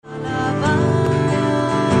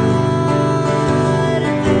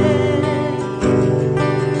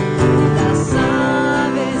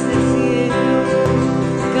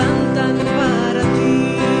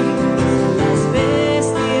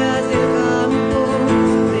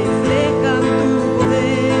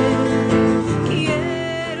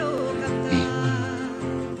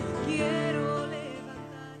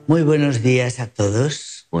Muy buenos días a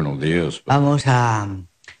todos. Buenos días. Vamos a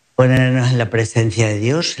ponernos en la presencia de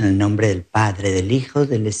Dios, en el nombre del Padre, del Hijo,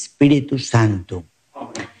 del Espíritu Santo.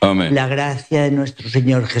 Amén. La gracia de nuestro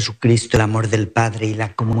Señor Jesucristo, el amor del Padre y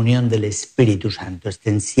la comunión del Espíritu Santo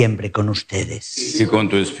estén siempre con ustedes. Y con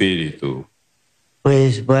tu espíritu.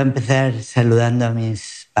 Pues voy a empezar saludando a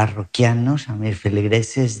mis parroquianos, a mis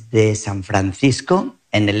feligreses de San Francisco,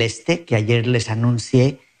 en el este, que ayer les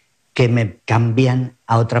anuncié que me cambian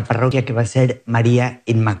a otra parroquia que va a ser María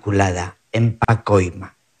Inmaculada, en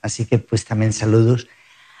Pacoima. Así que pues también saludos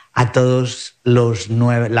a todos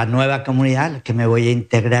la nueva comunidad que me voy a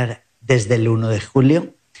integrar desde el 1 de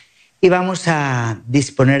julio. Y vamos a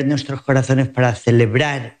disponer nuestros corazones para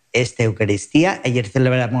celebrar esta Eucaristía. Ayer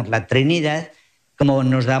celebramos la Trinidad. Como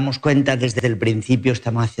nos damos cuenta, desde el principio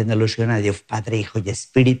estamos haciendo alusión a Dios Padre, Hijo y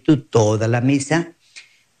Espíritu, toda la misa.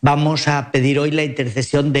 Vamos a pedir hoy la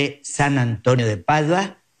intercesión de San Antonio de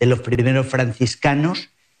Padua, de los primeros franciscanos,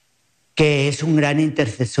 que es un gran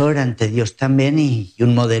intercesor ante Dios también y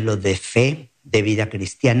un modelo de fe, de vida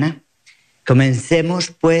cristiana. Comencemos,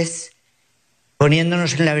 pues,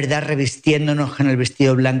 poniéndonos en la verdad, revistiéndonos en el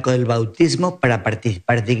vestido blanco del bautismo para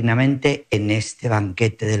participar dignamente en este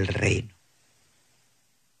banquete del reino.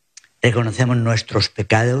 Reconocemos nuestros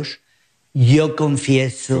pecados. Yo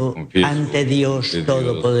confieso ante Dios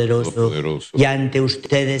Todopoderoso y ante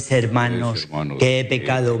ustedes, hermanos, que he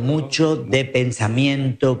pecado mucho de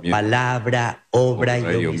pensamiento, palabra, obra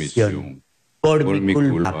y omisión. Por mi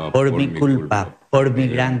culpa, por mi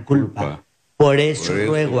gran culpa. Por eso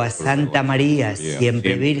ruego a Santa María,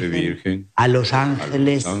 siempre Virgen, a los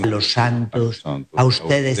ángeles, a los santos, a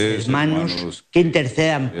ustedes, hermanos, que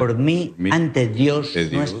intercedan por mí ante Dios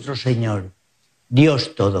nuestro Señor.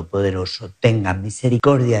 Dios Todopoderoso, tenga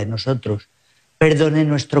misericordia de nosotros, perdone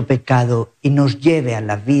nuestro pecado y nos lleve a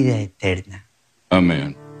la vida eterna.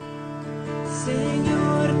 Amén.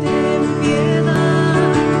 Señor, ten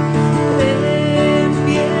piedad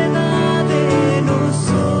de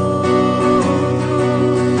nosotros.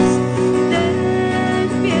 Ten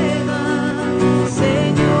piedad,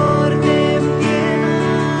 Señor, ten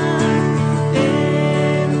piedad de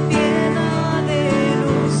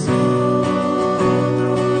nosotros.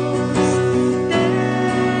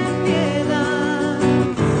 Ten piedad,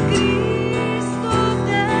 Cristo,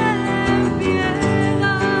 ten piedad de nosotros, ten piedad,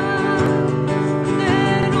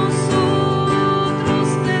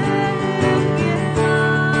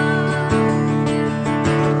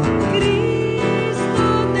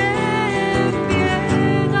 Cristo, ten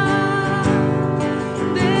piedad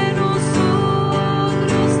de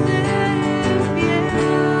nosotros, ten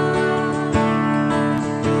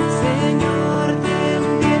piedad, Señor,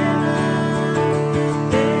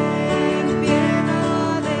 ten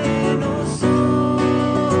piedad de nosotros.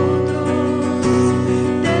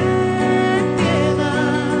 Ten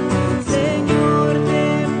piedad, Señor,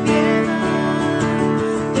 ten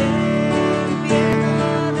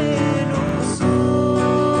piedad de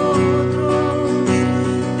nosotros.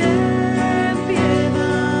 Ten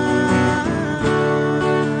piedad.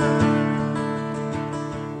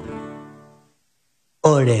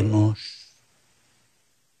 Oremos.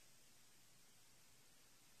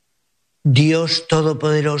 Dios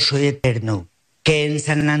Todopoderoso y Eterno, que en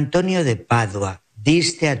San Antonio de Padua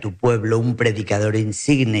diste a tu pueblo un predicador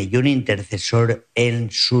insigne y un intercesor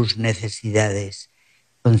en sus necesidades,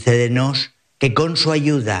 concédenos que con su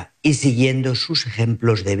ayuda y siguiendo sus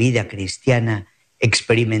ejemplos de vida cristiana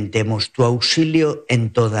experimentemos tu auxilio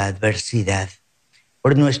en toda adversidad.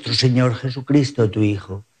 Por nuestro Señor Jesucristo, tu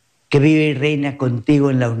Hijo, que vive y reina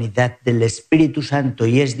contigo en la unidad del Espíritu Santo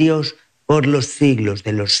y es Dios por los siglos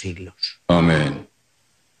de los siglos. Amén.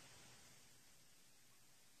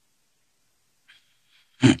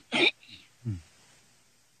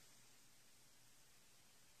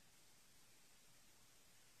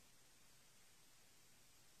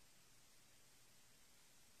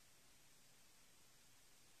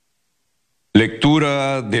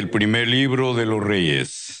 Lectura del primer libro de los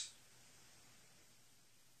Reyes.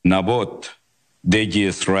 Nabot, de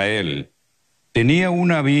Israel, tenía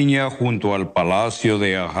una viña junto al palacio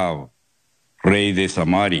de Ahab, rey de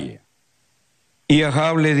Samaria. Y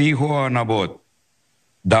Ahab le dijo a Nabot: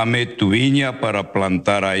 dame tu viña para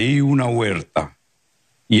plantar ahí una huerta,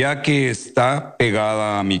 ya que está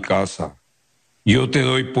pegada a mi casa. Yo te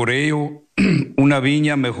doy por ello una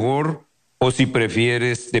viña mejor, o si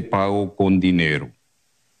prefieres te pago con dinero.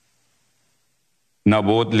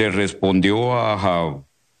 Nabot le respondió a Ahab: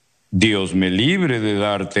 Dios me libre de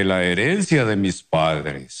darte la herencia de mis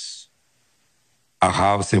padres.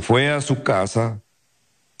 Ahab se fue a su casa,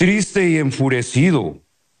 triste y enfurecido,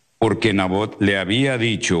 porque Nabot le había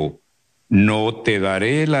dicho, no te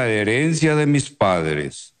daré la herencia de mis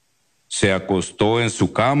padres. Se acostó en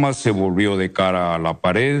su cama, se volvió de cara a la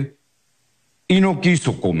pared y no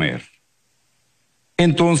quiso comer.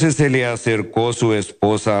 Entonces se le acercó su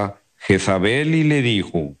esposa Jezabel y le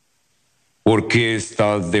dijo, ¿por qué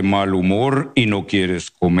estás de mal humor y no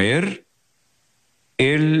quieres comer?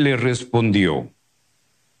 Él le respondió,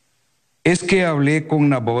 es que hablé con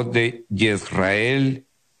Nabot de Jezreel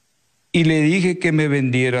y le dije que me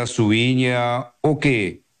vendiera su viña o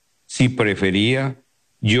que, si prefería,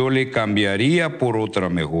 yo le cambiaría por otra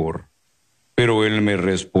mejor. Pero él me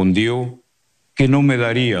respondió que no me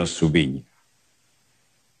daría su viña.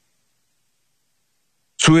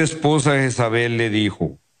 Su esposa Jezabel le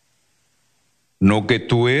dijo, ¿no que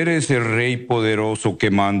tú eres el rey poderoso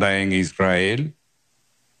que manda en Israel?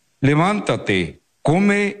 Levántate,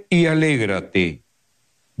 come y alégrate.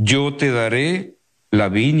 Yo te daré la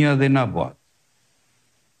viña de Nabot.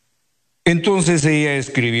 Entonces ella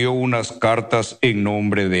escribió unas cartas en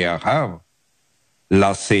nombre de Ahab,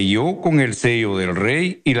 las selló con el sello del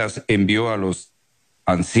rey y las envió a los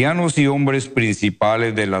ancianos y hombres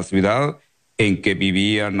principales de la ciudad en que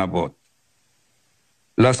vivía Nabot.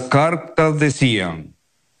 Las cartas decían,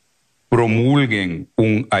 promulguen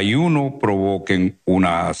un ayuno, provoquen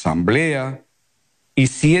una asamblea y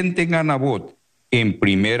sienten a Nabot en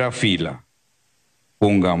primera fila.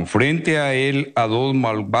 Pongan frente a él a dos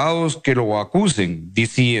malvados que lo acusen,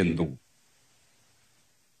 diciendo,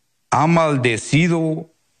 ha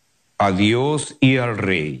maldecido a Dios y al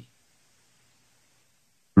rey.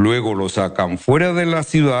 Luego lo sacan fuera de la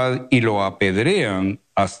ciudad y lo apedrean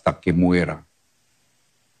hasta que muera.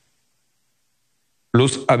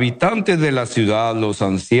 Los habitantes de la ciudad, los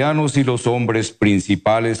ancianos y los hombres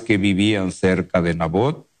principales que vivían cerca de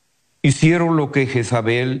Nabot, hicieron lo que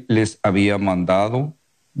Jezabel les había mandado,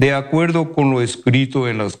 de acuerdo con lo escrito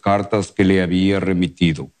en las cartas que le había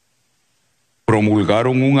remitido.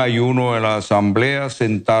 Promulgaron un ayuno en la asamblea,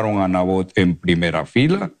 sentaron a Nabot en primera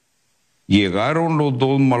fila. Llegaron los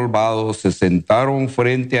dos malvados, se sentaron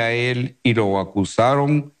frente a él y lo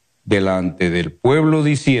acusaron delante del pueblo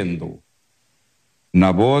diciendo,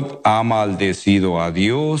 Nabot ha maldecido a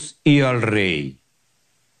Dios y al rey.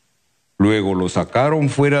 Luego lo sacaron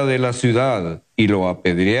fuera de la ciudad y lo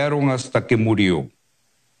apedrearon hasta que murió.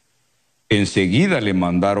 Enseguida le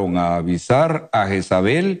mandaron a avisar a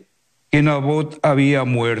Jezabel que Nabot había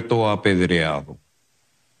muerto apedreado.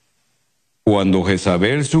 Cuando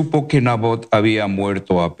Jezabel supo que Nabot había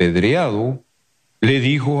muerto apedreado, le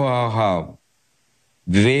dijo a Ahab,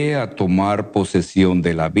 ve a tomar posesión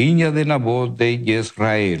de la viña de Nabot de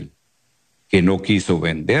Jezreel, que no quiso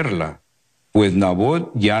venderla, pues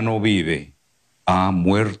Nabot ya no vive, ha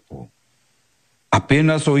muerto.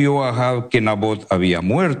 Apenas oyó Ahab que Nabot había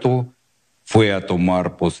muerto, fue a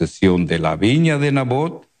tomar posesión de la viña de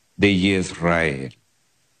Nabot de Jezreel.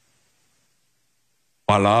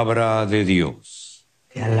 Palabra de Dios.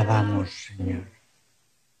 Te alabamos, Señor.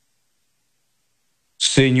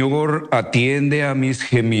 Señor, atiende a mis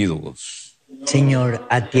gemidos. Señor,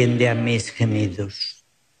 atiende a mis gemidos.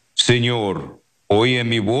 Señor, oye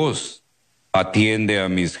mi voz, atiende a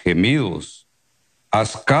mis gemidos.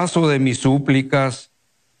 Haz caso de mis súplicas,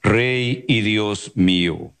 Rey y Dios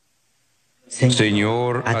mío.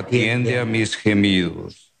 Señor, atiende a mis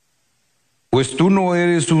gemidos. Pues tú no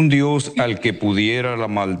eres un Dios al que pudiera la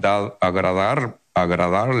maldad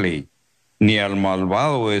agradarle, ni al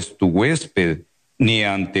malvado es tu huésped, ni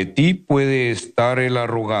ante ti puede estar el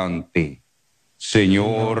arrogante.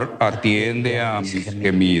 Señor, atiende a mis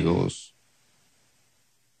gemidos.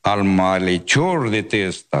 Al malhechor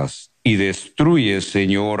detestas y destruyes,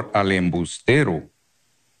 Señor, al embustero.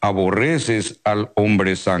 Aborreces al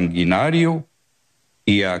hombre sanguinario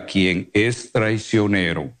y a quien es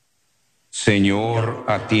traicionero. Señor,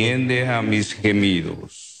 atiende a mis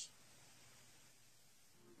gemidos.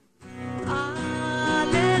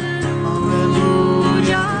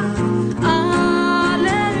 Aleluya,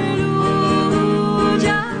 aleluya,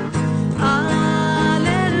 aleluya.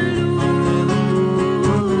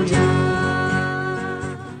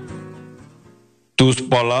 Tus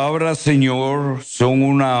palabras, Señor, son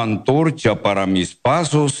una antorcha para mis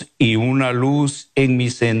pasos y una luz en mi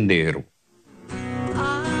sendero.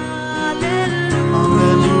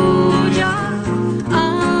 Aleluya,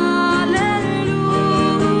 aleluya,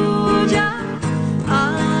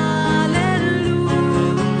 aleluya.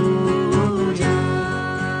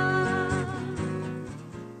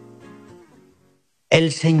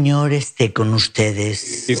 El Señor esté con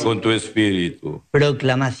ustedes. Y con tu espíritu.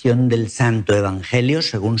 Proclamación del Santo Evangelio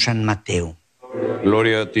según San Mateo.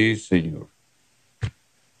 Gloria a ti, Señor.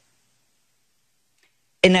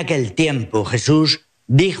 En aquel tiempo Jesús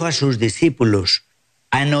dijo a sus discípulos: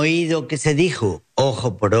 han oído que se dijo,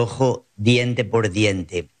 ojo por ojo, diente por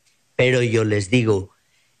diente. Pero yo les digo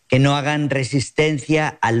que no hagan resistencia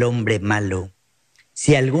al hombre malo.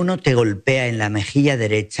 Si alguno te golpea en la mejilla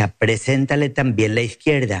derecha, preséntale también la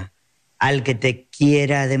izquierda. Al que te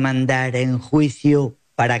quiera demandar en juicio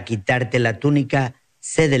para quitarte la túnica,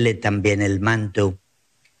 cédele también el manto.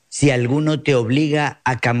 Si alguno te obliga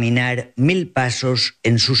a caminar 1000 pasos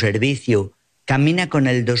en su servicio, camina con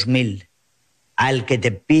él 2000. Al que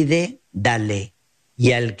te pide, dale,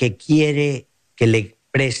 y al que quiere que le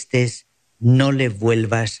prestes, no le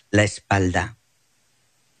vuelvas la espalda.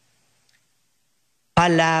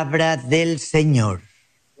 Palabra del Señor.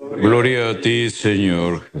 Gloria a ti,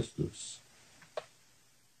 Señor Jesús.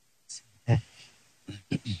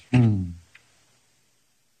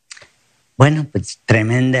 Bueno, pues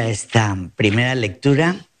tremenda esta primera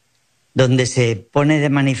lectura, donde se pone de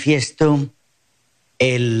manifiesto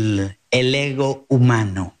el ego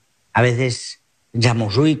humano. A veces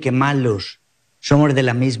pensamos, uy, qué malos, somos de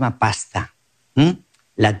la misma pasta.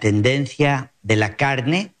 La tendencia de la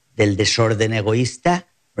carne, del desorden egoísta,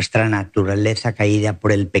 nuestra naturaleza caída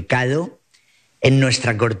por el pecado, en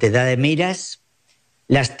nuestra cortedad de miras,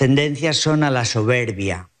 las tendencias son a la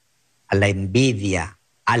soberbia, a la envidia,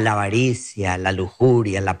 a la avaricia, a la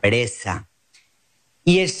lujuria, a la pereza.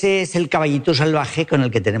 Y ese es el caballito salvaje con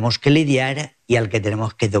el que tenemos que lidiar y al que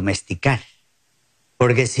tenemos que domesticar.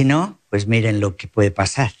 Porque si no, pues miren lo que puede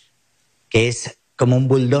pasar, que es como un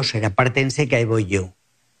bulldozer, apártense que ahí voy yo.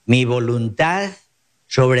 Mi voluntad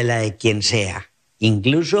sobre la de quien sea,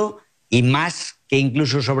 incluso, y más que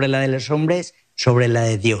incluso sobre la de los hombres, sobre la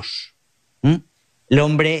de Dios. El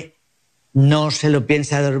hombre no se lo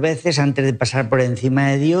piensa 2 veces antes de pasar por encima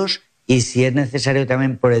de Dios y, si es necesario,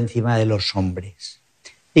 también por encima de los hombres.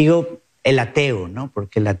 Digo el ateo, ¿no?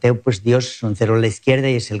 Porque el ateo, pues Dios es un cero a la izquierda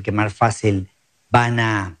y es el que más fácil van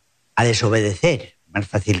a desobedecer, más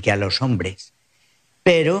fácil que a los hombres.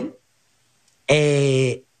 Pero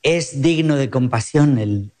es digno de compasión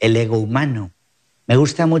el ego humano. Me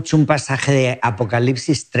gusta mucho un pasaje de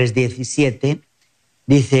Apocalipsis 3:17.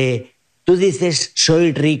 Dice: tú dices,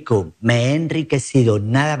 soy rico, me he enriquecido,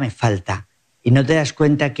 nada me falta. Y no te das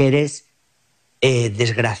cuenta que eres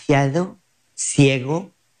desgraciado,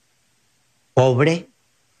 ciego, pobre,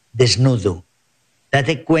 desnudo.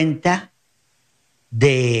 Date cuenta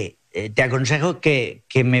te aconsejo que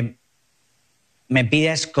me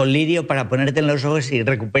pidas colirio para ponerte en los ojos y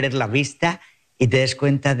recuperes la vista y te des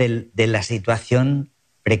cuenta de la situación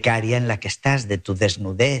precaria en la que estás, de tu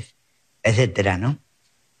desnudez, etcétera, ¿no?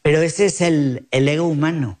 Pero ese es el ego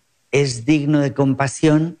humano. Es digno de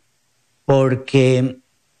compasión porque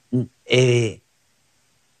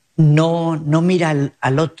no mira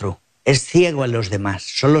al otro, es ciego a los demás,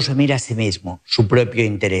 solo se mira a sí mismo, su propio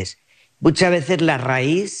interés. Muchas veces la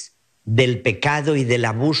raíz del pecado y del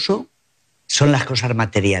abuso son las cosas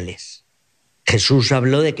materiales. Jesús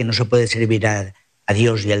habló de que no se puede servir a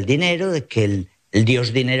Dios y al dinero, de que el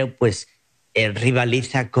Dios dinero pues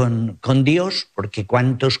rivaliza con Dios, porque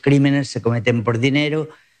cuántos crímenes se cometen por dinero,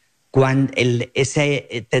 esa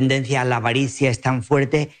tendencia a la avaricia es tan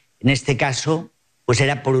fuerte. En este caso, pues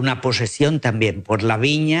era por una posesión también, por la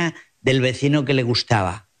viña del vecino que le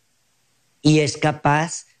gustaba. Y es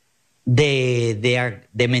capaz de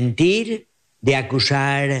mentir, de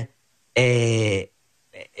acusar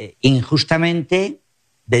injustamente,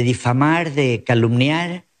 de difamar, de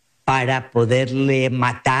calumniar, para poderle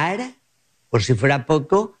matar, por si fuera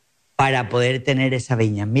poco, para poder tener esa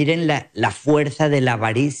viña. Miren la fuerza de la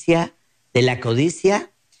avaricia, de la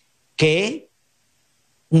codicia, que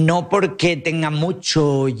no porque tenga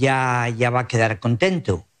mucho ya va a quedar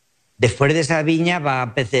contento. Después de esa viña va a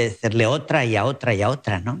apetecerle otra y a otra y a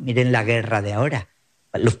otra, ¿no? Miren la guerra de ahora.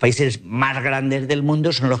 Los países más grandes del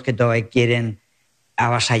mundo son los que todavía quieren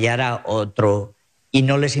avasallar a otro y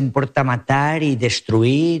no les importa matar y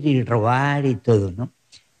destruir y robar y todo, ¿no?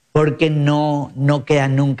 Porque no queda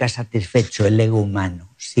nunca satisfecho el ego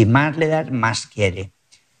humano. Si más le das, más quiere.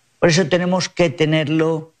 Por eso tenemos que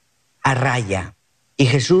tenerlo a raya. Y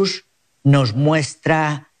Jesús nos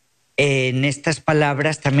muestra en estas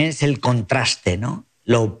palabras también es el contraste, ¿no?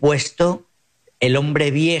 Lo opuesto, el hombre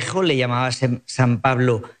viejo, le llamaba San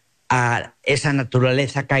Pablo a esa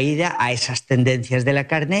naturaleza caída, a esas tendencias de la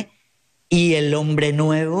carne, y el hombre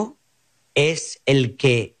nuevo es el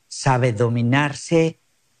que sabe dominarse,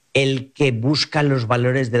 el que busca los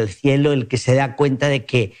valores del cielo, el que se da cuenta de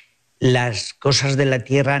que las cosas de la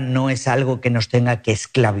tierra no es algo que nos tenga que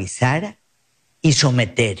esclavizar y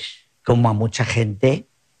someter, como a mucha gente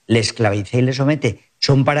le esclaviza y le somete.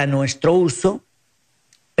 Son para nuestro uso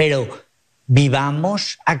pero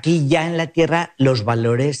vivamos aquí ya en la tierra los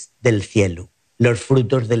valores del cielo, los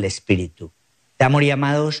frutos del Espíritu. Estamos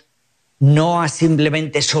llamados no a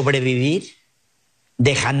simplemente sobrevivir,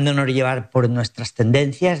 dejándonos llevar por nuestras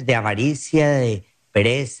tendencias de avaricia, de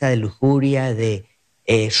pereza, de lujuria, de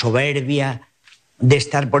soberbia, de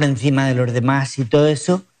estar por encima de los demás y todo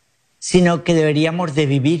eso, sino que deberíamos de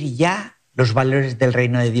vivir ya los valores del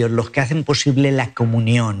reino de Dios, los que hacen posible la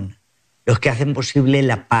comunión, los que hacen posible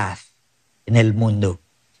la paz en el mundo.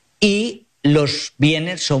 Y los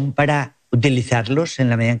bienes son para utilizarlos en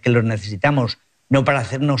la medida en que los necesitamos, no para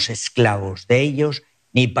hacernos esclavos de ellos,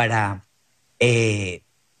 ni para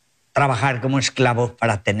trabajar como esclavos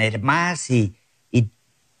para tener más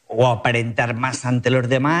o aparentar más ante los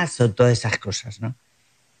demás o todas esas cosas, ¿no?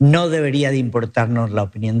 No debería de importarnos la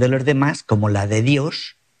opinión de los demás como la de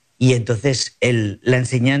Dios, y entonces la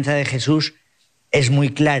enseñanza de Jesús es muy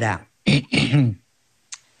clara.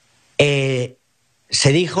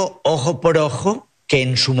 Se dijo ojo por ojo, que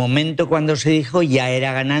en su momento cuando se dijo ya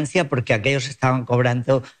era ganancia porque aquellos estaban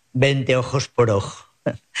cobrando 20 ojos por ojo.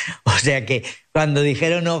 O sea que cuando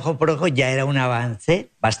dijeron ojo por ojo ya era un avance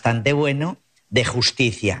bastante bueno de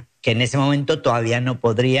justicia, que en ese momento todavía no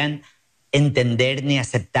podrían entender ni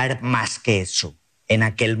aceptar más que eso, en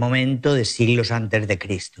aquel momento de siglos antes de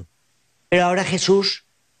Cristo. Pero ahora Jesús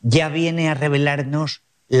ya viene a revelarnos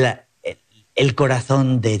el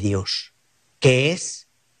corazón de Dios, que es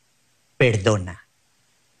perdona,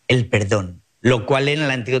 el perdón, lo cual en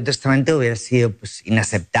el Antiguo Testamento hubiera sido pues,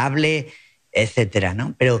 inaceptable, etcétera,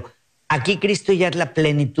 ¿no? Pero aquí Cristo ya es la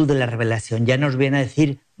plenitud de la revelación, ya nos viene a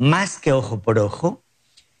decir más que ojo por ojo.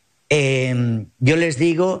 Yo les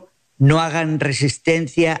digo, no hagan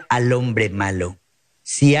resistencia al hombre malo.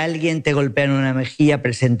 Si alguien te golpea en una mejilla,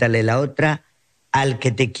 preséntale la otra. Al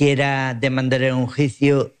que te quiera demandar en un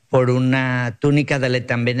juicio por una túnica, dale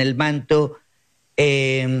también el manto.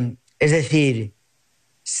 Es decir,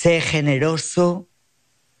 sé generoso,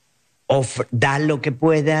 da lo que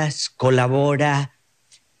puedas, colabora.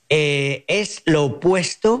 Es lo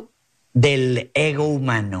opuesto del ego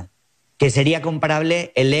humano, que sería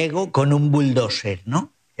comparable el ego con un bulldozer,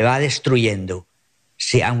 ¿no? Que va destruyendo.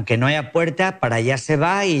 Si, aunque no haya puerta, para allá se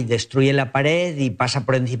va y destruye la pared y pasa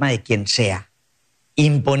por encima de quien sea,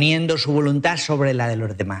 imponiendo su voluntad sobre la de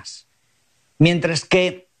los demás. Mientras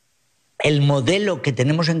que el modelo que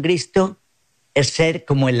tenemos en Cristo es ser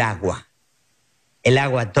como el agua. El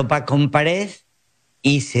agua topa con pared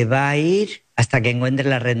y se va a ir hasta que encuentre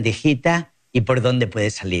la rendijita y por dónde puede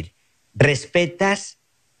salir. Respetas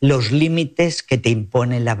los límites que te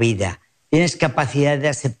impone la vida. Tienes capacidad de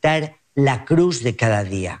aceptar la cruz de cada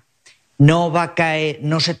día. No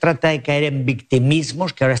se trata de caer en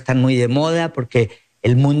victimismos, que ahora están muy de moda, porque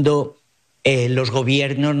el mundo, los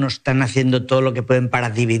gobiernos nos están haciendo todo lo que pueden para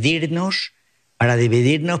dividirnos,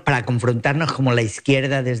 para confrontarnos como la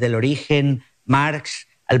izquierda desde el origen. Marx,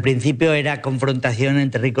 al principio era confrontación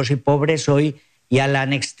entre ricos y pobres, hoy ya la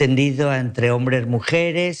han extendido entre hombres y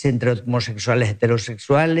mujeres, entre homosexuales y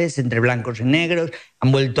heterosexuales, entre blancos y negros.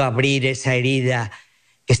 Han vuelto a abrir esa herida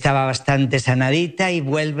que estaba bastante sanadita y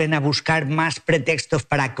vuelven a buscar más pretextos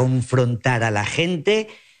para confrontar a la gente,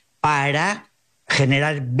 para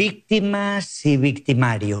generar víctimas y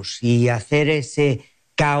victimarios y hacer ese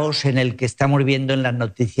caos en el que estamos viendo en las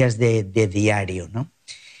noticias de diario, ¿no?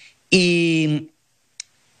 Y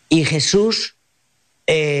Jesús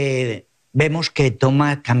vemos que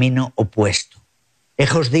toma camino opuesto.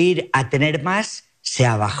 Lejos de ir a tener más, se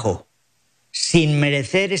abajó. Sin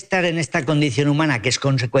merecer estar en esta condición humana que es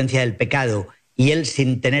consecuencia del pecado, y él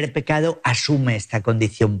sin tener pecado asume esta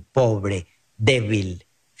condición pobre, débil,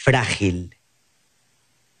 frágil.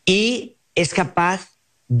 Y es capaz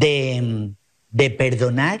de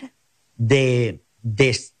perdonar, de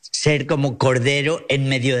ser como cordero en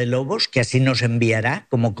medio de lobos, que así nos enviará,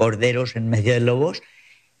 como corderos en medio de lobos,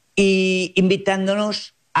 y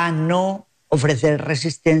invitándonos a no ofrecer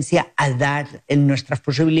resistencia, a dar en nuestras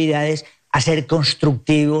posibilidades, a ser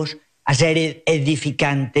constructivos, a ser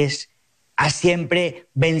edificantes, a siempre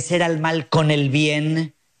vencer al mal con el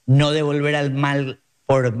bien, no devolver al mal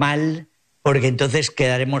por mal, porque entonces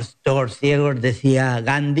quedaremos todos ciegos, decía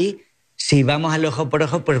Gandhi. Si vamos al ojo por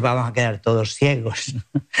ojo, pues vamos a quedar todos ciegos.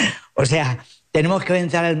 O sea, tenemos que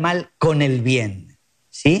vencer al mal con el bien,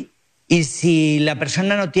 ¿sí? Y si la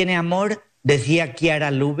persona no tiene amor, decía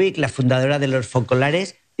Chiara Lubich, la fundadora de los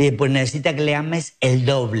focolares, pues necesita que le ames el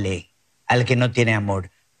doble al que no tiene amor,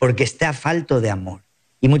 porque está falto de amor.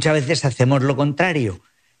 Y muchas veces hacemos lo contrario.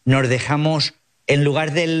 Nos dejamos, en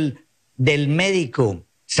lugar del médico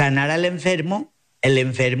sanar al enfermo, el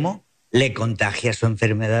enfermo le contagia su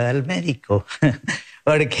enfermedad al médico.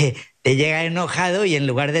 porque te llega enojado y en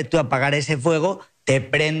lugar de tú apagar ese fuego, te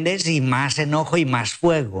prendes y más enojo y más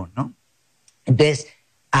fuego, ¿no? Entonces,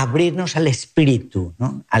 abrirnos al Espíritu,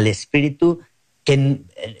 ¿no? Al Espíritu, que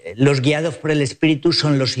los guiados por el Espíritu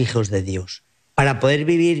son los hijos de Dios. Para poder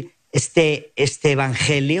vivir este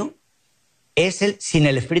evangelio, sin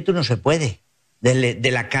el Espíritu no se puede.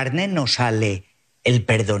 De la carne no sale el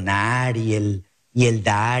perdonar y el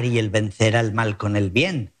dar y el vencer al mal con el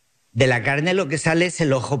bien. De la carne lo que sale es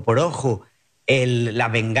el ojo por ojo, la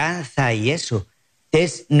venganza y eso.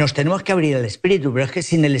 Entonces nos tenemos que abrir al Espíritu, pero es que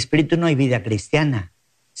sin el Espíritu no hay vida cristiana.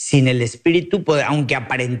 Sin el Espíritu, aunque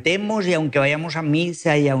aparentemos y aunque vayamos a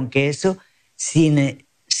misa y aunque eso, sin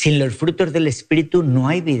los frutos del Espíritu no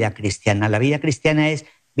hay vida cristiana. La vida cristiana es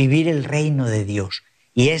vivir el reino de Dios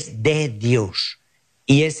y es de Dios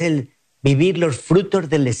y es el vivir los frutos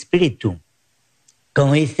del Espíritu.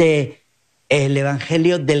 Como dice el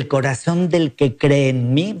Evangelio, del corazón del que cree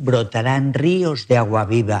en mí brotarán ríos de agua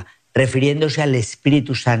viva, refiriéndose al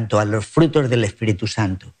Espíritu Santo, a los frutos del Espíritu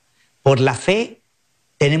Santo. Por la fe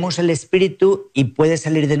tenemos el Espíritu y puede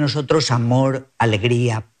salir de nosotros amor,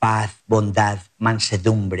 alegría, paz, bondad,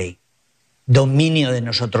 mansedumbre, dominio de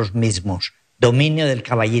nosotros mismos, dominio del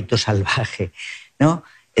caballito salvaje, ¿no?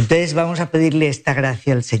 Entonces vamos a pedirle esta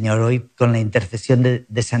gracia al Señor hoy con la intercesión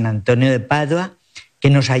de San Antonio de Padua, que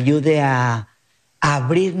nos ayude a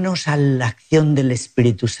abrirnos a la acción del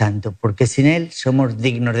Espíritu Santo, porque sin Él somos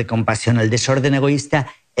dignos de compasión. El desorden egoísta,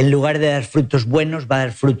 en lugar de dar frutos buenos, va a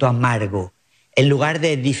dar fruto amargo. En lugar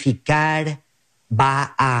de edificar,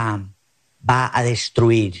 va a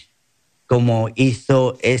destruir, como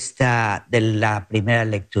hizo esta de la primera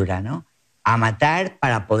lectura, ¿no? A matar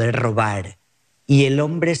para poder robar. Y el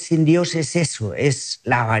hombre sin Dios es eso, es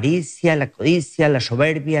la avaricia, la codicia, la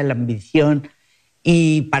soberbia, la ambición.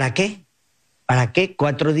 ¿Y para qué? ¿Para qué?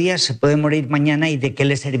 4 días se puede morir mañana y ¿de qué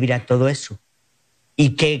le servirá todo eso?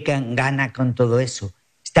 ¿Y qué gana con todo eso?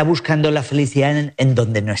 Está buscando la felicidad en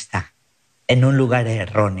donde no está, en un lugar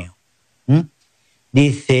erróneo.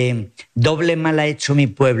 Dice, doble mal ha hecho mi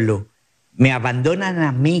pueblo, me abandonan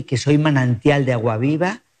a mí que soy manantial de agua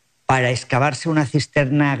viva para excavarse una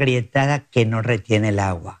cisterna agrietada que no retiene el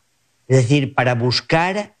agua. Es decir, para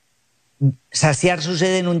buscar saciar su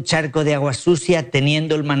sed en un charco de agua sucia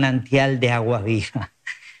teniendo el manantial de agua viva.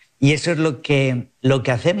 Y eso es lo que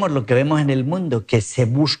hacemos, lo que vemos en el mundo, que se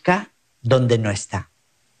busca donde no está.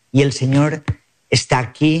 Y el Señor está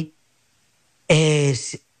aquí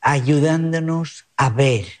ayudándonos a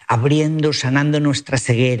ver, abriendo, sanando nuestra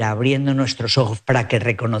ceguera, abriendo nuestros ojos para que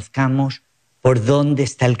reconozcamos por dónde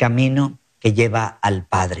está el camino que lleva al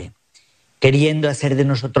Padre, queriendo hacer de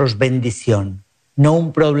nosotros bendición, no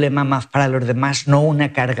un problema más para los demás, no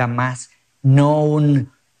una carga más, no un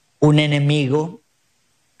enemigo,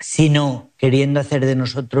 sino queriendo hacer de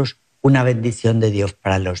nosotros una bendición de Dios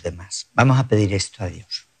para los demás. Vamos a pedir esto a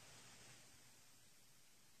Dios.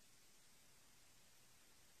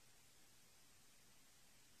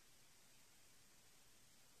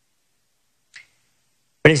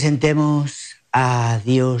 Presentemos a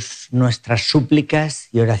Dios nuestras súplicas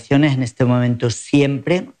y oraciones en este momento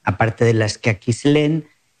siempre, aparte de las que aquí se leen,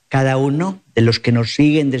 cada uno de los que nos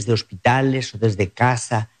siguen desde hospitales o desde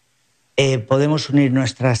casa, podemos unir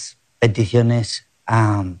nuestras peticiones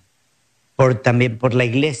también por la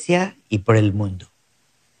Iglesia y por el mundo.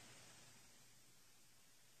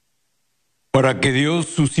 Para que Dios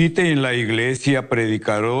suscite en la Iglesia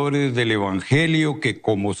predicadores del Evangelio que,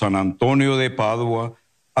 como San Antonio de Padua,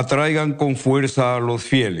 atraigan con fuerza a los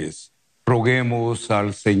fieles. Roguemos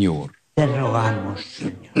al Señor. Te rogamos,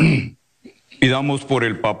 Señor. Pidamos por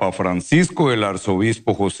el Papa Francisco, el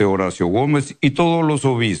arzobispo José Horacio Gómez y todos los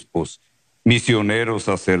obispos, misioneros,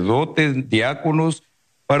 sacerdotes, diáconos,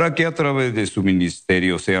 para que a través de su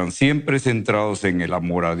ministerio sean siempre centrados en el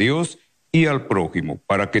amor a Dios y al prójimo,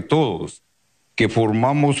 para que todos que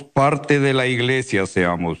formamos parte de la Iglesia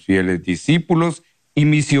seamos fieles discípulos y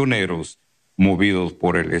misioneros, movidos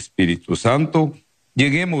por el Espíritu Santo,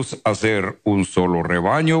 lleguemos a ser un solo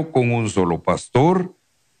rebaño con un solo pastor.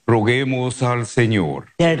 Roguemos al Señor.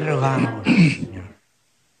 Te rogamos, Señor.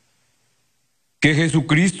 Que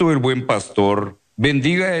Jesucristo, el buen pastor,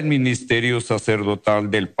 bendiga el ministerio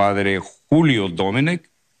sacerdotal del Padre Julio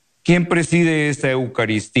Domenech, quien preside esta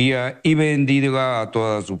Eucaristía, y bendiga a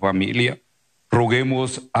toda su familia.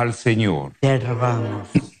 Roguemos al Señor. Te rogamos.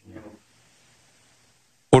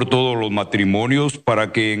 Por todos los matrimonios,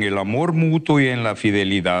 para que en el amor mutuo y en la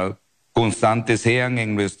fidelidad constantes sean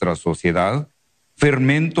en nuestra sociedad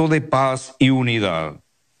fermento de paz y unidad.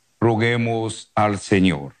 Roguemos al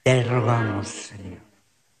Señor. Te rogamos, Señor.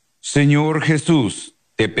 Señor Jesús,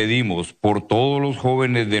 te pedimos por todos los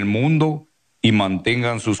jóvenes del mundo y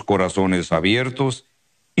mantengan sus corazones abiertos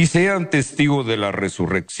y sean testigos de la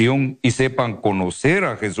resurrección y sepan conocer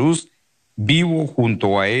a Jesús vivo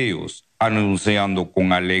junto a ellos, anunciando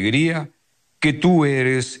con alegría que tú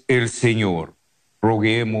eres el Señor.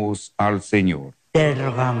 Roguemos al Señor. Te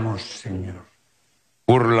rogamos, Señor.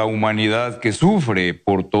 Por la humanidad que sufre,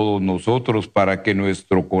 por todos nosotros, para que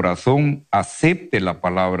nuestro corazón acepte la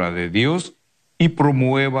palabra de Dios y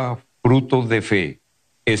promueva frutos de fe,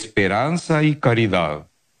 esperanza y caridad.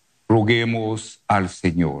 Roguemos al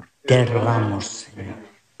Señor. Te rogamos, Señor.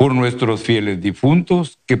 Por nuestros fieles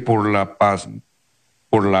difuntos, que por la paz,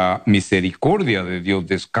 por la misericordia de Dios,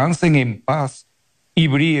 descansen en paz y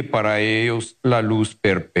brille para ellos la luz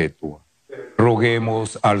perpetua.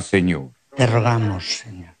 Roguemos al Señor. Te rogamos,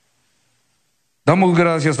 Señor. Damos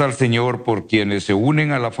gracias al Señor por quienes se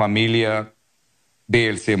unen a la familia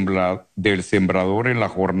del sembrador en la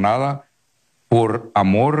jornada por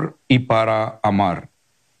amor y para amar.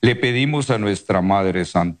 Le pedimos a nuestra Madre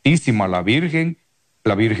Santísima, la Virgen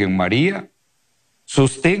María,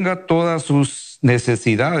 sostenga todas sus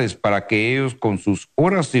necesidades para que ellos con sus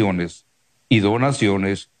oraciones y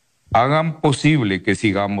donaciones hagan posible que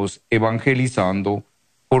sigamos evangelizando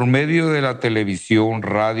por medio de la televisión,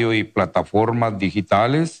 radio y plataformas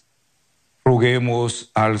digitales. Roguemos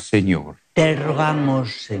al Señor. Te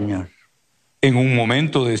rogamos, Señor. En un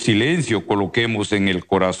momento de silencio, coloquemos en el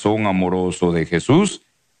corazón amoroso de Jesús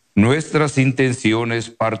nuestras intenciones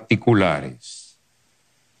particulares.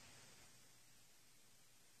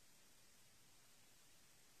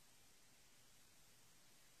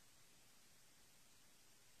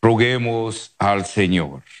 Roguemos al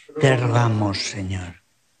Señor. Te rogamos, Señor.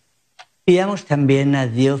 Pidamos también a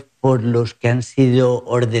Dios por los que han sido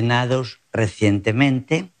ordenados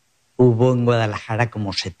recientemente. Hubo en Guadalajara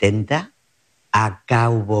como 70, acá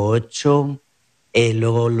hubo 8,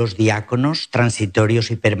 luego los diáconos transitorios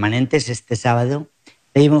y permanentes este sábado.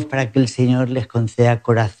 Pedimos para que el Señor les conceda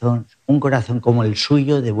un corazón como el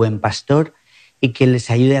suyo, de buen pastor, y que les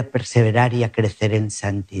ayude a perseverar y a crecer en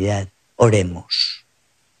santidad. Oremos.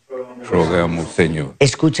 Roguemos, Señor.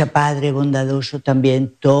 Escucha, Padre bondadoso,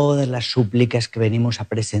 también todas las súplicas que venimos a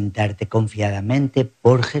presentarte confiadamente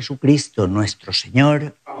por Jesucristo nuestro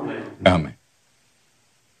Señor. Amén.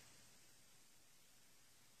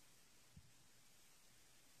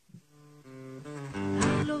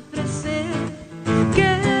 Al ofrecer,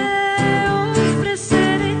 que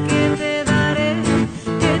ofreceré, que te daré,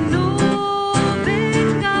 que no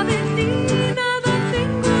venga de ti, nada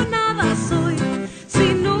tengo, nada soy,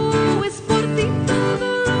 si no es por ti todo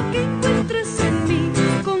lo que encuentres en mí,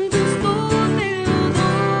 con gusto te lo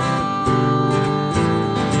doy.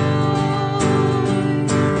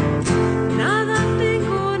 Nada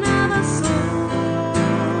tengo, nada soy,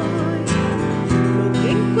 lo que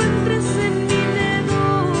encuentres en mí te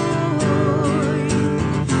doy,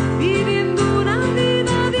 viviendo una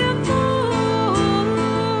vida de amor,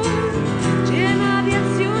 llena de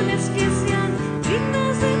acciones que sean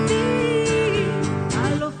dignas de ti.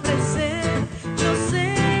 Al ofrecer, yo sé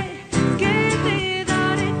que te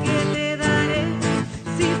daré,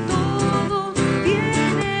 si todo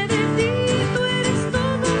viene de ti, tú eres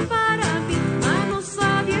todo para mí. Manos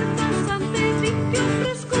abiertas ante ti, te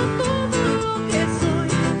ofrezco todo lo que soy,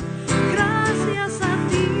 gracias a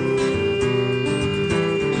ti.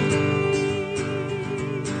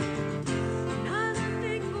 Nada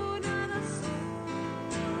tengo, nada soy.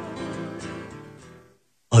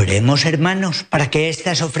 Oremos, hermanos, para que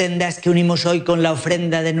estas ofrendas que unimos hoy con la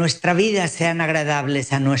ofrenda de nuestra vida sean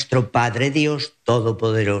agradables a nuestro Padre Dios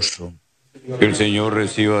Todopoderoso. Que el Señor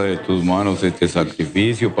reciba de tus manos este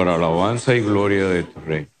sacrificio para alabanza y gloria de tu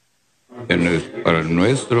Rey, para el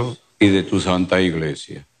nuestro y de tu Santa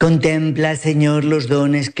Iglesia. Contempla, Señor, los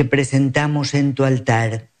dones que presentamos en tu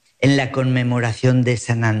altar en la conmemoración de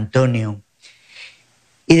San Antonio.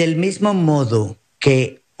 Y del mismo modo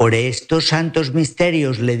que por estos santos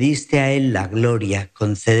misterios le diste a él la gloria,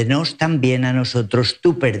 concédenos también a nosotros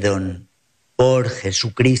tu perdón. Por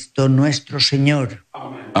Jesucristo nuestro Señor.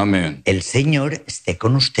 Amén. El Señor esté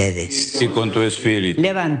con ustedes. Y con tu espíritu.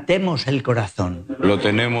 Levantemos el corazón. Lo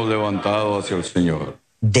tenemos levantado hacia el Señor.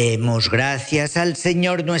 Demos gracias al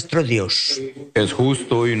Señor nuestro Dios. Es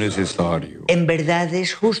justo y necesario. En verdad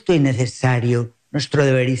es justo y necesario, nuestro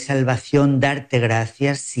deber y salvación, darte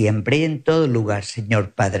gracias siempre y en todo lugar,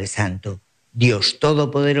 Señor Padre Santo, Dios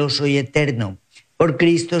Todopoderoso y Eterno, por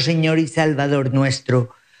Cristo Señor y Salvador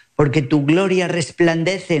nuestro, porque tu gloria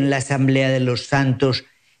resplandece en la asamblea de los santos,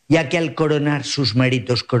 ya que al coronar sus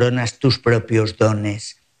méritos coronas tus propios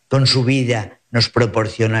dones. Con su vida nos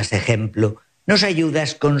proporcionas ejemplo, nos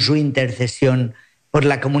ayudas con su intercesión. Por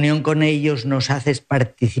la comunión con ellos nos haces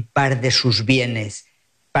participar de sus bienes,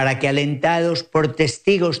 para que, alentados por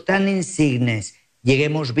testigos tan insignes,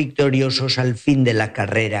 lleguemos victoriosos al fin de la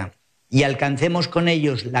carrera y alcancemos con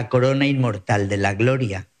ellos la corona inmortal de la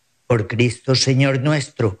gloria. Por Cristo, Señor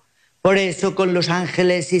nuestro. Por eso, con los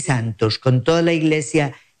ángeles y santos, con toda la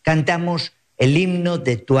Iglesia, cantamos el himno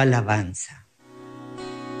de tu alabanza.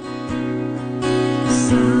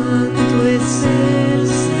 Santo es el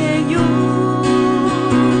Señor,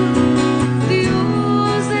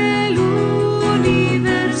 Dios del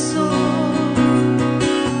universo.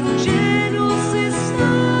 Llenos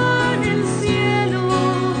están el cielo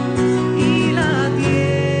y la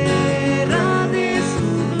tierra de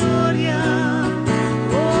su gloria.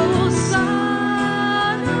 Hosana,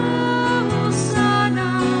 hosana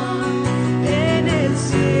en el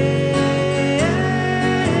cielo.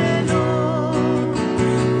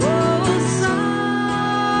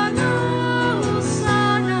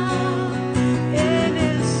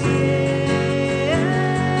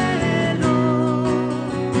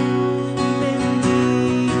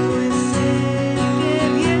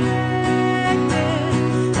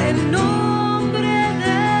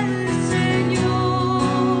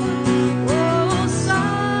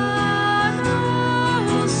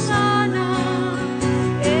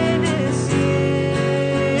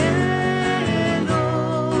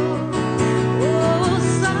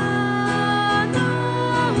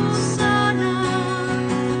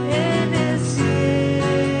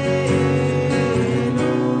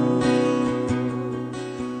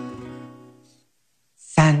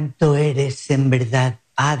 Santo eres en verdad,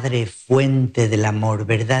 Padre, fuente del amor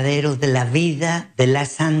verdadero, de la vida, de la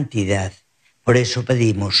santidad. Por eso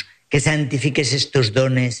pedimos que santifiques estos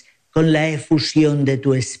dones con la efusión de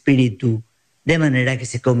tu Espíritu, de manera que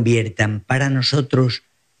se conviertan para nosotros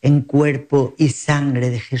en cuerpo y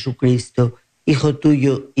sangre de Jesucristo, Hijo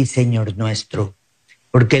tuyo y Señor nuestro.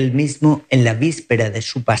 Porque Él mismo, en la víspera de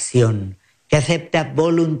su pasión, que acepta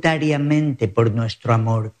voluntariamente por nuestro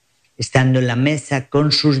amor, estando en la mesa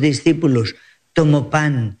con sus discípulos, tomó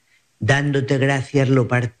pan, dándote gracias, lo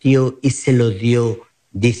partió y se lo dio,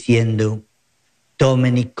 diciendo: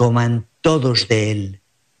 tomen y coman todos de él,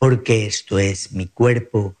 porque esto es mi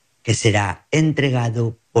cuerpo, que será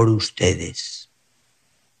entregado por ustedes.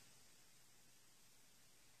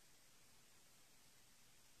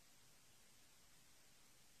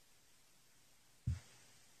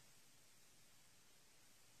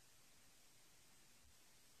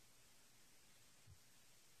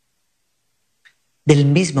 Del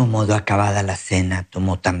mismo modo, acabada la cena,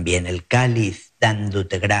 tomó también el cáliz,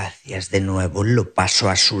 dándote gracias de nuevo, lo pasó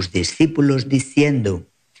a sus discípulos, diciendo: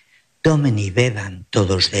 tomen y beban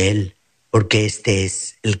todos de él, porque este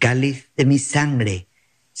es el cáliz de mi sangre,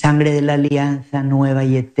 sangre de la alianza nueva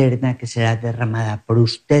y eterna, que será derramada por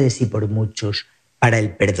ustedes y por muchos para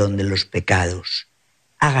el perdón de los pecados.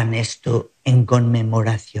 Hagan esto en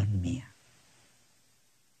conmemoración mía.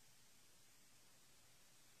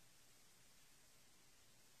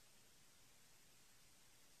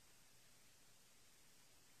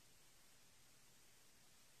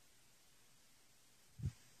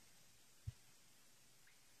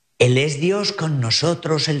 Él es Dios con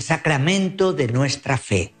nosotros, el sacramento de nuestra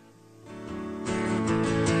fe.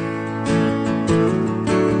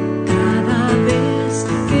 Cada vez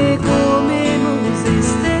que comemos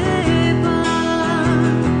este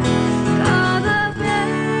pan, cada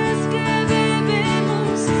vez que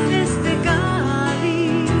bebemos este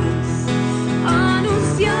cáliz,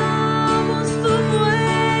 anunciamos tu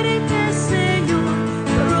muerte, Señor,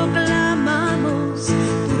 proclamamos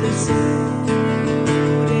tu resurrección.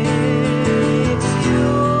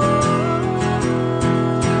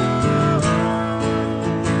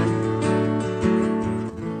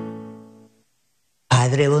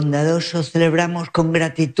 Padre bondadoso, celebramos con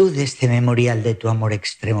gratitud este memorial de tu amor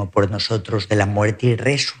extremo por nosotros, de la muerte y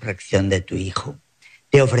resurrección de tu Hijo.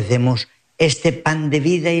 Te ofrecemos este pan de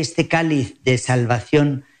vida y este cáliz de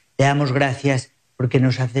salvación. Te damos gracias porque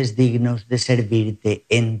nos haces dignos de servirte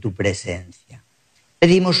en tu presencia.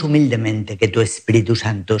 Pedimos humildemente que tu Espíritu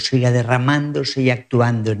Santo siga derramándose y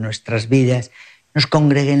actuando en nuestras vidas, nos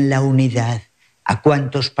congregue en la unidad a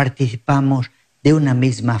cuantos participamos de una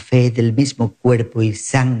misma fe, del mismo cuerpo y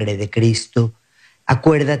sangre de Cristo.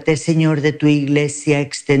 Acuérdate, Señor, de tu Iglesia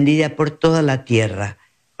extendida por toda la tierra,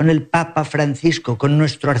 con el Papa Francisco, con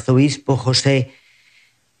nuestro arzobispo José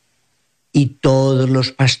y todos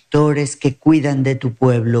los pastores que cuidan de tu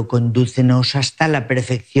pueblo. Condúcenos hasta la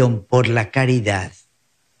perfección por la caridad.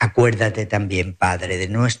 Acuérdate también, Padre, de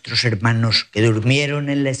nuestros hermanos que durmieron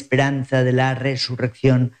en la esperanza de la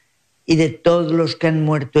resurrección, y de todos los que han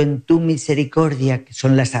muerto en tu misericordia, que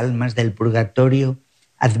son las almas del purgatorio,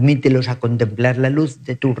 admítelos a contemplar la luz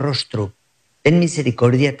de tu rostro. Ten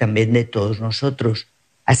misericordia también de todos nosotros.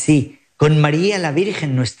 Así, con María la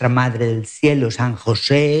Virgen, nuestra Madre del Cielo, San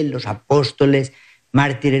José, los apóstoles,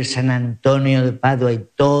 mártires, San Antonio de Padua y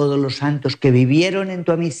todos los santos que vivieron en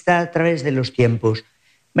tu amistad a través de los tiempos,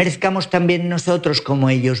 merezcamos también nosotros, como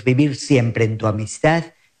ellos, vivir siempre en tu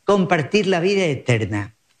amistad, compartir la vida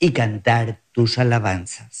eterna y cantar tus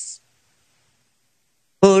alabanzas.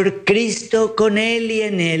 Por Cristo, con Él y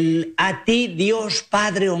en Él, a ti, Dios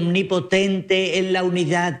Padre Omnipotente, en la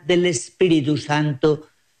unidad del Espíritu Santo,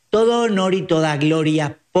 todo honor y toda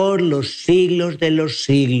gloria por los siglos de los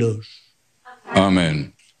siglos.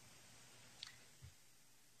 Amén.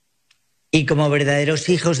 Y como verdaderos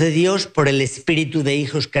hijos de Dios, por el espíritu de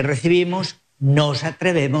hijos que recibimos, nos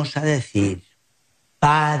atrevemos a decir: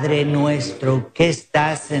 Padre nuestro que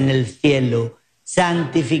estás en el cielo,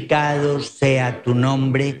 santificado sea tu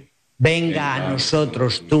nombre, venga a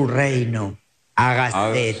nosotros tu reino,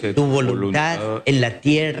 hágase tu voluntad en la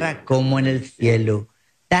tierra como en el cielo.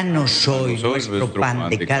 Danos hoy nuestro pan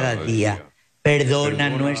de cada día.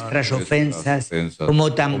 Perdona nuestras ofensas,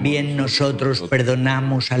 como también nosotros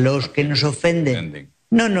perdonamos a los que nos ofenden.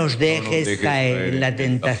 No nos dejes caer en la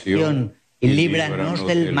tentación y líbranos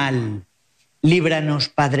del mal. Líbranos,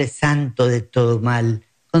 Padre Santo, de todo mal.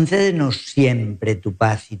 Concédenos siempre tu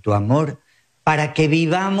paz y tu amor, para que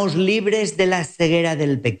vivamos libres de la ceguera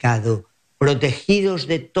del pecado, protegidos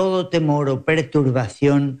de todo temor o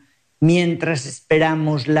perturbación, mientras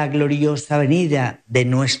esperamos la gloriosa venida de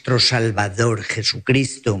nuestro Salvador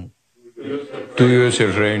Jesucristo. Tuyo es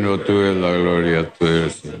el reino, tuya es la gloria, tuyo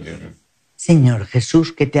es el Señor. Señor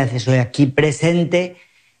Jesús, que te haces hoy aquí presente,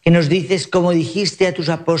 que nos dices, como dijiste a tus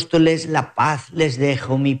apóstoles, la paz les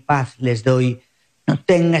dejo, mi paz les doy. No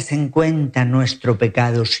tengas en cuenta nuestro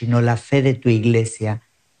pecado, sino la fe de tu Iglesia.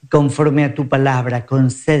 Conforme a tu palabra,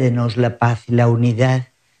 concédenos la paz y la unidad,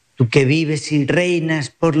 tú que vives y reinas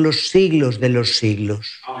por los siglos de los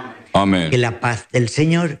siglos. Amén. Que la paz del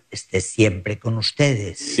Señor esté siempre con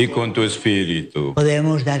ustedes. Y con tu espíritu.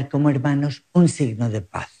 Podemos dar como hermanos un signo de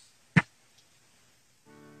paz.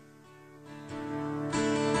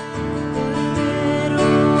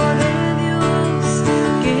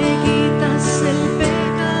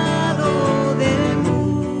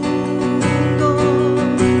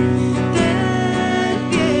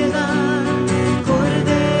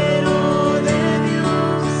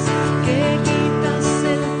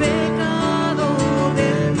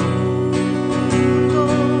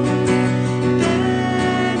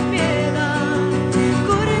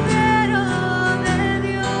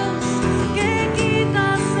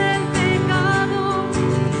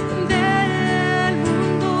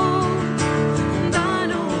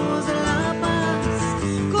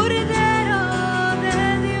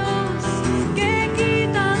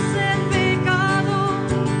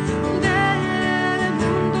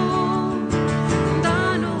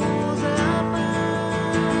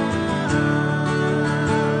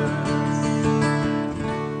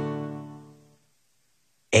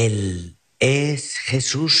 Él es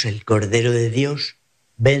Jesús, el Cordero de Dios,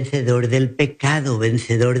 vencedor del pecado,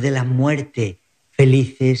 vencedor de la muerte.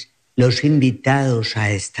 Felices los invitados a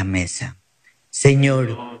esta mesa.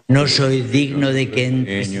 Señor, no soy digno de que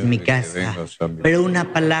entres en mi casa, pero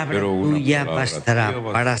una palabra tuya bastará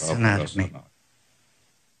para sanarme.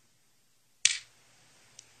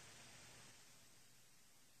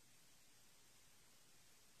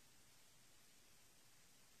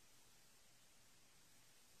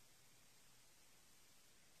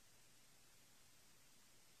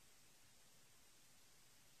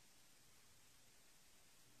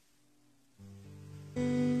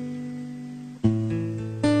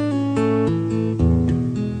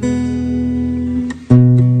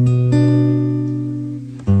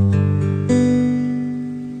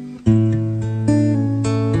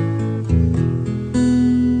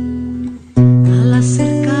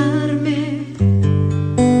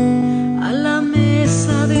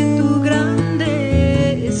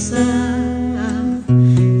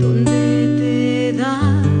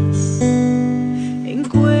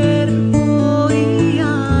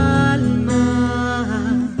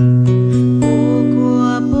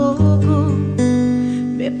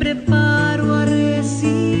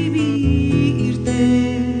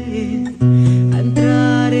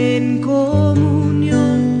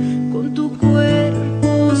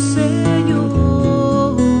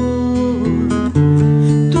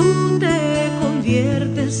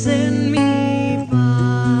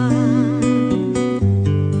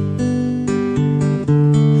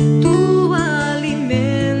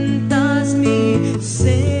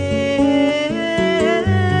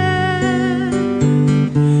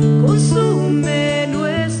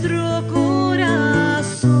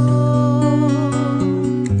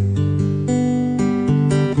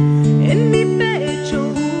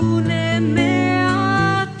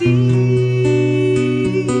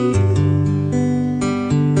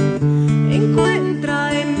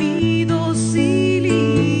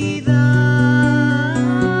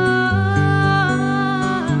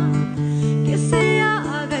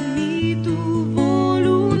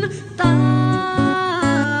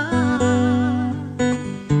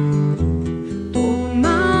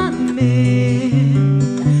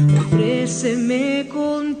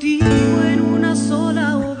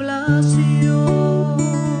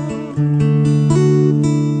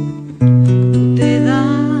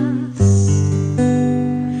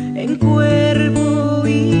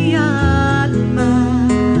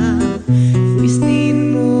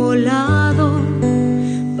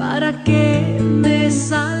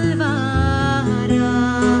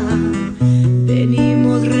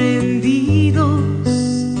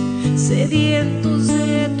 sedientos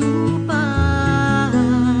de tu paz,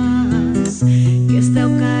 que esta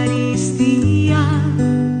Eucaristía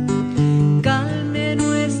calme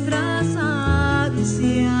nuestras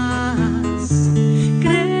ansias,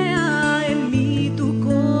 crea en mí tu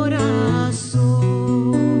corazón,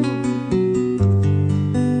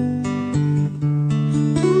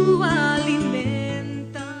 tú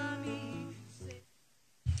alimenta mi ser.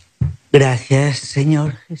 Gracias,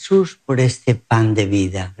 Señor Jesús, por este pan de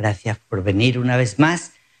vida. Gracias por venir una vez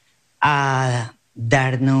más a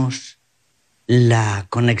darnos la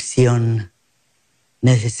conexión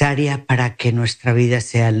necesaria para que nuestra vida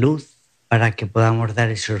sea luz, para que podamos dar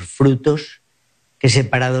esos frutos que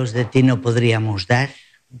separados de ti no podríamos dar,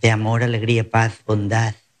 de amor, alegría, paz,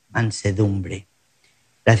 bondad, mansedumbre.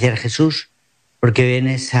 Gracias, Jesús, porque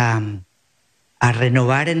vienes a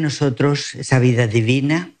renovar en nosotros esa vida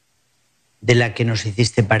divina de la que nos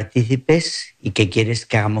hiciste partícipes y que quieres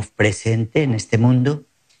que hagamos presente en este mundo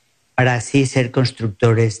para así ser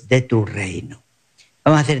constructores de tu reino.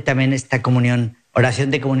 Vamos a hacer también esta comunión, oración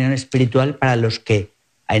de comunión espiritual para los que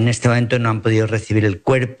en este momento no han podido recibir el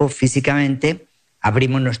cuerpo físicamente.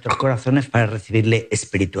 Abrimos nuestros corazones para recibirle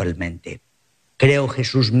espiritualmente. Creo,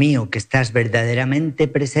 Jesús mío, que estás verdaderamente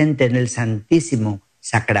presente en el Santísimo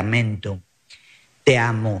Sacramento. Te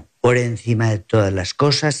amo por encima de todas las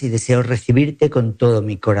cosas y deseo recibirte con todo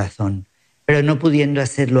mi corazón. Pero no pudiendo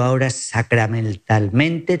hacerlo ahora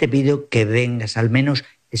sacramentalmente, te pido que vengas al menos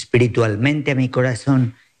espiritualmente a mi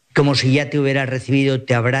corazón. Como si ya te hubiera recibido,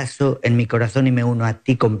 te abrazo en mi corazón y me uno a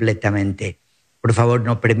ti completamente. Por favor,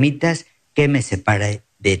 no permitas que me separe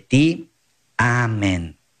de ti.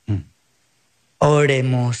 Amén.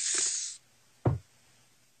 Oremos.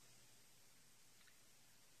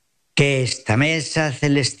 Que esta mesa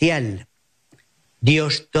celestial,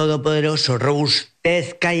 Dios Todopoderoso,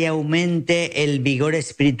 robustezca y aumente el vigor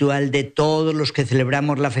espiritual de todos los que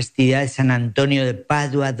celebramos la festividad de San Antonio de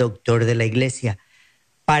Padua, doctor de la Iglesia,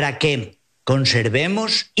 para que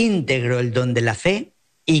conservemos íntegro el don de la fe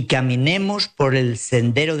y caminemos por el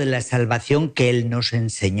sendero de la salvación que Él nos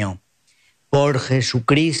enseñó. Por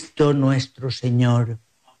Jesucristo nuestro Señor.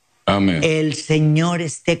 Amén. El Señor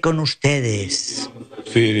esté con ustedes.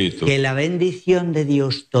 Espíritu. Que la bendición de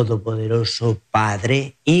Dios Todopoderoso,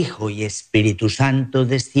 Padre, Hijo y Espíritu Santo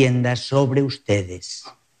descienda sobre ustedes.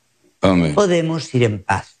 Amén. Podemos ir en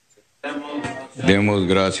paz. Demos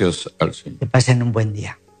gracias al Señor. Que pasen un buen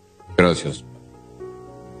día. Gracias.